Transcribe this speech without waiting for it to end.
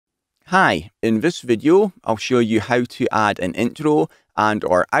Hi, in this video, I'll show you how to add an intro and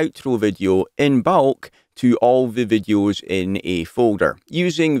or outro video in bulk to all the videos in a folder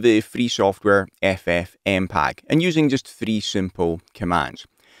using the free software FFmpeg and using just 3 simple commands.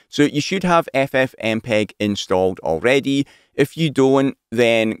 So you should have FFmpeg installed already. If you don't,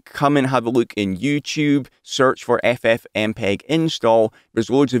 then come and have a look in YouTube, search for FFmpeg install. There's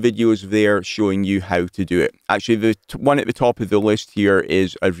loads of videos there showing you how to do it. Actually, the one at the top of the list here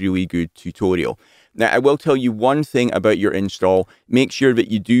is a really good tutorial. Now, I will tell you one thing about your install. Make sure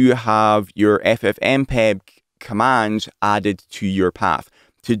that you do have your FFmpeg commands added to your path.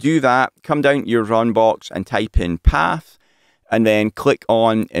 To do that, come down to your run box and type in path, and then click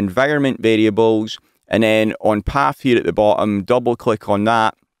on environment variables, and then on path here at the bottom, double click on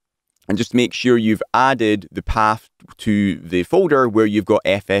that and just make sure you've added the path to the folder where you've got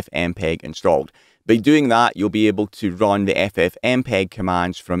FFmpeg installed. By doing that, you'll be able to run the FFmpeg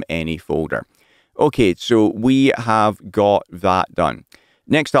commands from any folder. Okay, so we have got that done.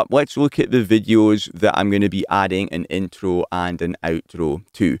 Next up, let's look at the videos that I'm going to be adding an intro and an outro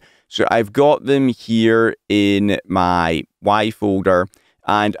to. So I've got them here in my Y folder,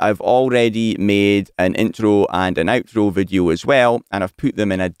 and I've already made an intro and an outro video as well, and I've put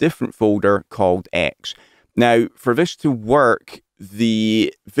them in a different folder called X. Now, for this to work,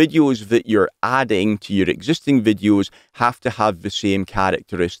 the videos that you're adding to your existing videos have to have the same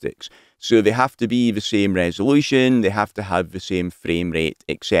characteristics. So they have to be the same resolution, they have to have the same frame rate,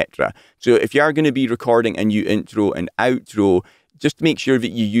 etc. So if you are going to be recording a new intro and outro, just make sure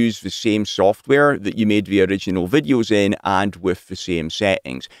that you use the same software that you made the original videos in and with the same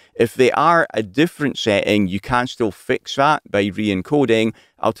settings. If they are a different setting, you can still fix that by re-encoding.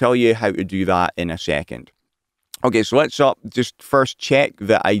 I'll tell you how to do that in a second. Okay, so let's just first check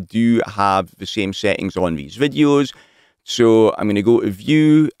that I do have the same settings on these videos. So I'm going to go to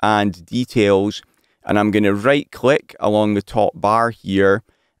View and Details, and I'm going to right click along the top bar here,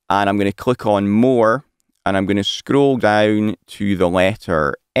 and I'm going to click on More, and I'm going to scroll down to the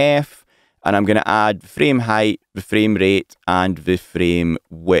letter F, and I'm going to add the frame height, the frame rate, and the frame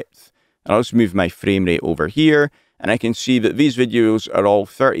width. And I'll just move my frame rate over here, and I can see that these videos are all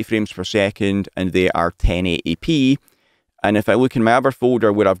 30 frames per second, and they are 1080p. And if I look in my other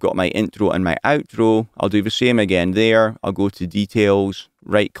folder where I've got my intro and my outro, I'll do the same again there. I'll go to Details,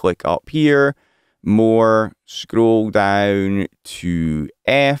 right click up here, More, scroll down to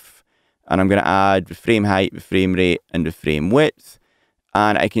F, and I'm going to add the frame height, the frame rate, and the frame width.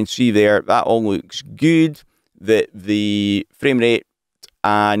 And I can see there, that all looks good, that the frame rate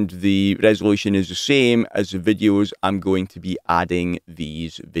and the resolution is the same as the videos I'm going to be adding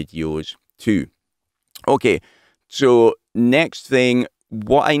these videos to. Okay, so next thing,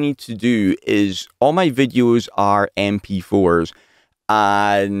 what I need to do is all my videos are MP4s,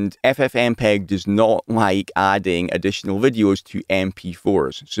 and FFmpeg does not like adding additional videos to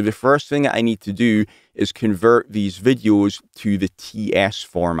MP4s. So the first thing that I need to do is convert these videos to the TS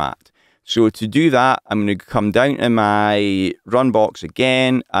format. So to do that, I'm going to come down to my run box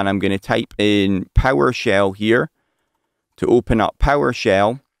again, and I'm going to type in PowerShell here to open up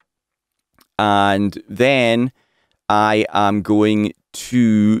PowerShell, and then I am going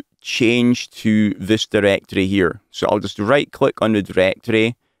to change to this directory here. So I'll just right click on the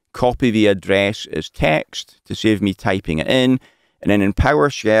directory, copy the address as text to save me typing it in, and then in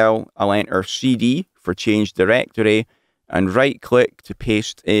PowerShell, I'll enter CD for change directory and right click to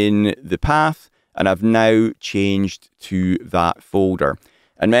paste in the path, and I've now changed to that folder.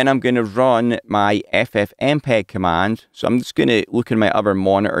 And then I'm going to run my FFmpeg command. So I'm just going to look in my other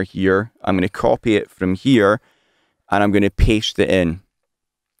monitor here. I'm going to copy it from here, and I'm going to paste it in.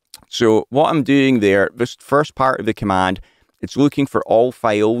 So what I'm doing there, this first part of the command, it's looking for all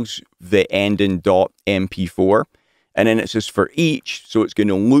files that end in .mp4, and then it says for each, so it's going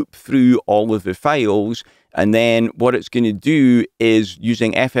to loop through all of the files, and then what it's going to do is,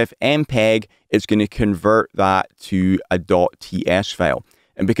 using FFmpeg, it's going to convert that to a .ts file.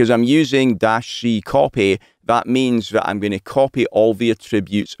 And because I'm using -c copy, that means that I'm going to copy all the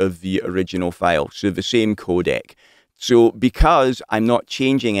attributes of the original file, so the same codec. So because I'm not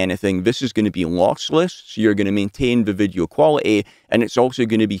changing anything, this is going to be lossless, so you're going to maintain the video quality, and it's also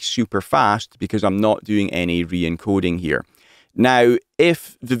going to be super fast because I'm not doing any re-encoding here. Now,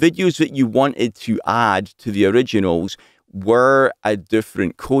 if the videos that you wanted to add to the originals were a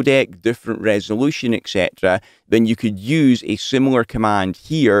different codec, different resolution, etc., then you could use a similar command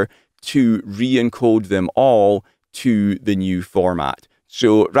here to re-encode them all to the new format.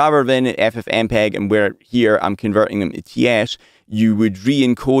 So rather than FFMPEG and where here I'm converting them to TS, you would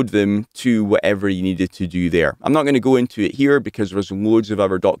re-encode them to whatever you needed to do there. I'm not going to go into it here because there's loads of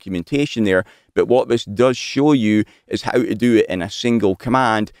other documentation there, but what this does show you is how to do it in a single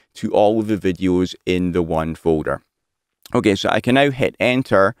command to all of the videos in the one folder. Okay, so I can now hit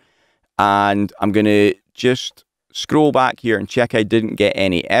enter, and I'm going to just scroll back here and check I didn't get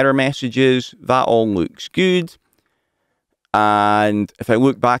any error messages. That all looks good. And if I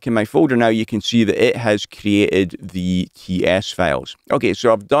look back in my folder now, you can see that it has created the TS files. Okay,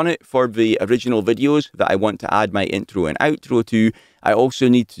 so I've done it for the original videos that I want to add my intro and outro to. I also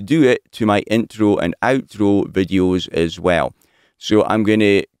need to do it to my intro and outro videos as well. So I'm going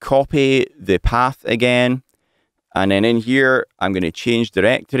to copy the path again. And then in here, I'm going to change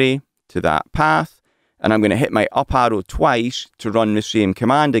directory to that path. And I'm going to hit my up arrow twice to run the same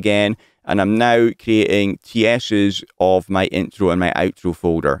command again. And I'm now creating TSs of my intro and my outro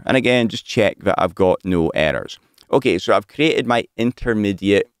folder. And again, just check that I've got no errors. Okay, so I've created my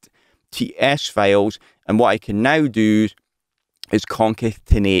intermediate TS files. And what I can now do is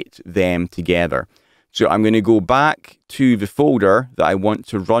concatenate them together. So I'm going to go back to the folder that I want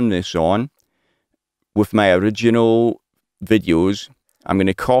to run this on with my original videos. I'm going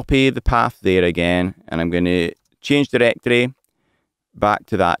to copy the path there again. And I'm going to change directory back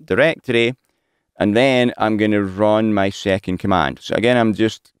to that directory, and then I'm going to run my second command. So again, I'm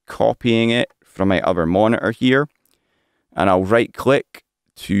just copying it from my other monitor here, and I'll right click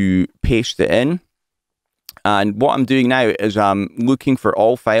to paste it in. And what I'm doing now is I'm looking for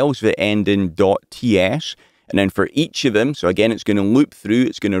all files that end in .ts, and then for each of them, so again, it's going to loop through,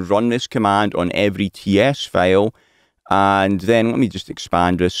 it's going to run this command on every TS file, and then let me just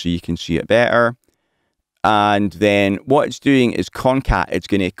expand this so you can see it better. And then what it's doing is concat. It's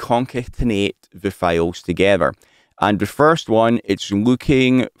going to concatenate the files together. And the first one, it's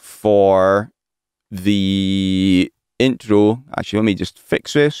looking for the intro. Actually, let me just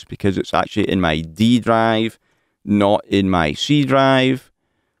fix this because it's actually in my D drive, not in my C drive.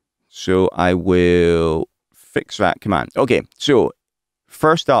 So I will fix that command. Okay, so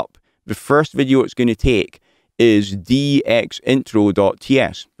first up, the first video it's going to take is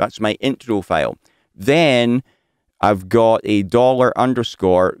dxintro.ts. That's my intro file. Then I've got a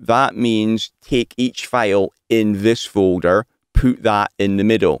 $_. That means take each file in this folder, put that in the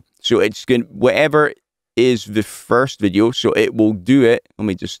middle. So it's going, whatever is the first video, so it will do it. Let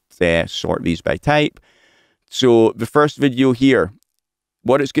me just sort these by type. So the first video here,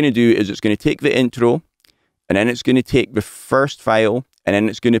 what it's going to do is it's going to take the intro, and then it's going to take the first file, and then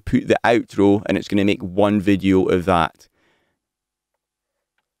it's going to put the outro, and it's going to make one video of that.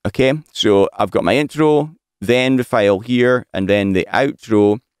 Okay, so I've got my intro, then the file here, and then the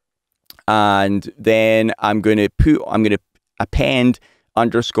outro, and then I'm going to append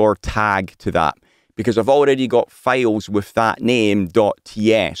 _tag to that because I've already got files with that name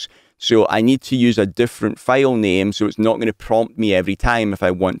 .ts. So I need to use a different file name so it's not going to prompt me every time if I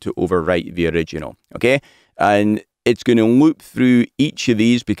want to overwrite the original. Okay, and it's going to loop through each of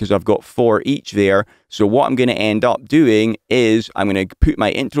these because I've got ForEach there. So what I'm going to end up doing is I'm going to put my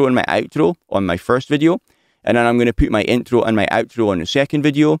intro and my outro on my first video. And then I'm going to put my intro and my outro on the second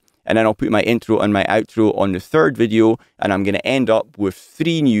video. And then I'll put my intro and my outro on the third video. And I'm going to end up with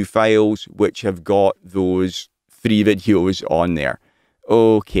 3 new files which have got those 3 videos on there.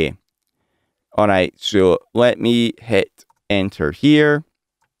 Okay. All right. So let me hit enter here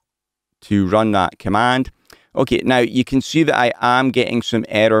to run that command. Okay, now you can see that I am getting some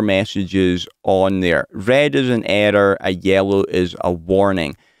error messages on there. Red is an error, a yellow is a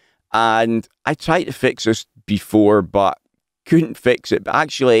warning. And I tried to fix this before, but couldn't fix it. But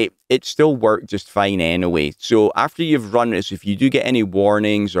actually, it still worked just fine anyway. So after you've run this, if you do get any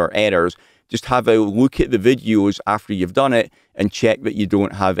warnings or errors, just have a look at the videos after you've done it and check that you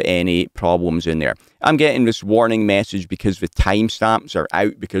don't have any problems in there. I'm getting this warning message because the timestamps are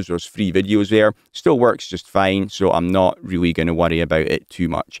out because there's 3 videos there. Still works just fine, so I'm not really going to worry about it too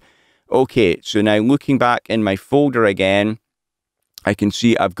much. Okay, so now looking back in my folder again, I can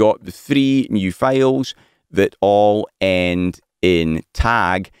see I've got the 3 new files that all end in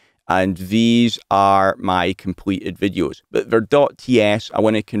tag. And these are my completed videos. But they're .ts. I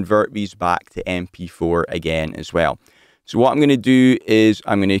want to convert these back to MP4 again as well. So what I'm going to do is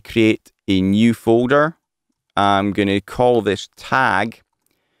I'm going to create a new folder. I'm going to call this tag.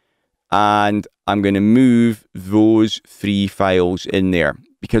 And I'm going to move those 3 files in there.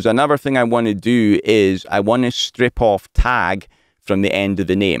 Because another thing I want to do is I want to strip off tag from the end of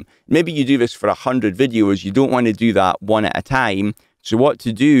the name. Maybe you do this for 100 videos. You don't want to do that one at a time. So what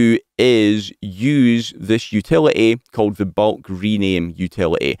to do is use this utility called the bulk rename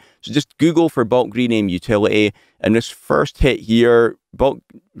utility. So just Google for bulk rename utility, and this first hit here,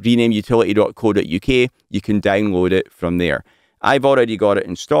 bulkrenameutility.co.uk, you can download it from there. I've already got it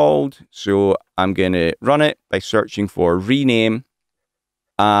installed, so I'm going to run it by searching for rename,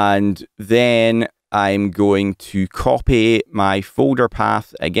 and then I'm going to copy my folder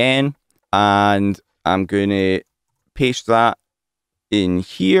path again, and I'm going to paste that in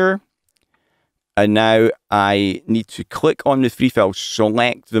here, and now I need to click on the 3 files,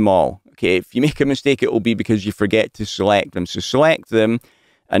 select them all. Okay, if you make a mistake, it will be because you forget to select them. So select them,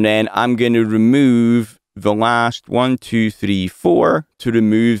 and then I'm going to remove the last 1, 2, 3, 4 to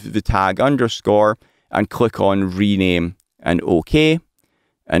remove the tag underscore, and click on rename and OK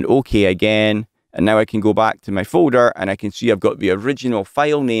again. And now I can go back to my folder and I can see I've got the original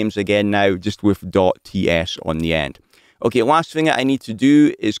file names again now, just with .ts on the end. Okay, last thing that I need to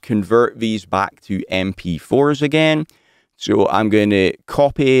do is convert these back to MP4s again. So I'm going to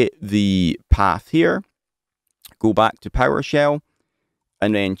copy the path here, go back to PowerShell,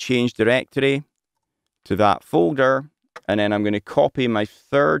 and then change directory to that folder. And then I'm going to copy my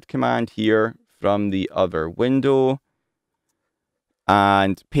third command here from the other window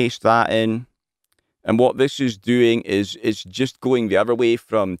and paste that in. And what this is doing is it's just going the other way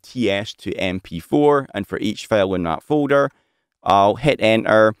from TS to MP4, and for each file in that folder, I'll hit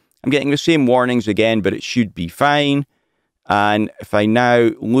enter. I'm getting the same warnings again, but it should be fine. And if I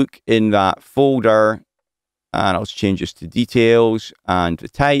now look in that folder, and I'll change this to details and the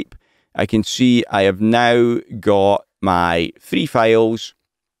type, I can see I have now got my 3 files,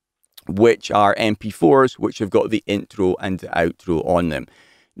 which are MP4s, which have got the intro and the outro on them.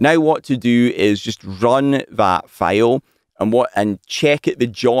 Now what to do is just run that file and check at the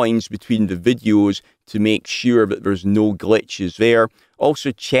joins between the videos to make sure that there's no glitches there.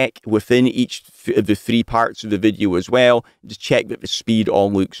 Also check within each of the 3 parts of the video as well. Just check that the speed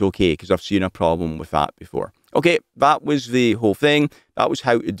all looks okay, because I've seen a problem with that before. Okay, that was the whole thing. That was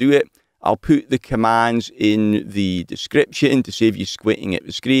how to do it. I'll put the commands in the description to save you squinting at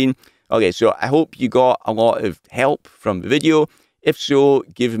the screen. Okay, so I hope you got a lot of help from the video. If so,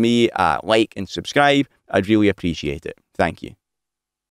 give me a like and subscribe. I'd really appreciate it. Thank you.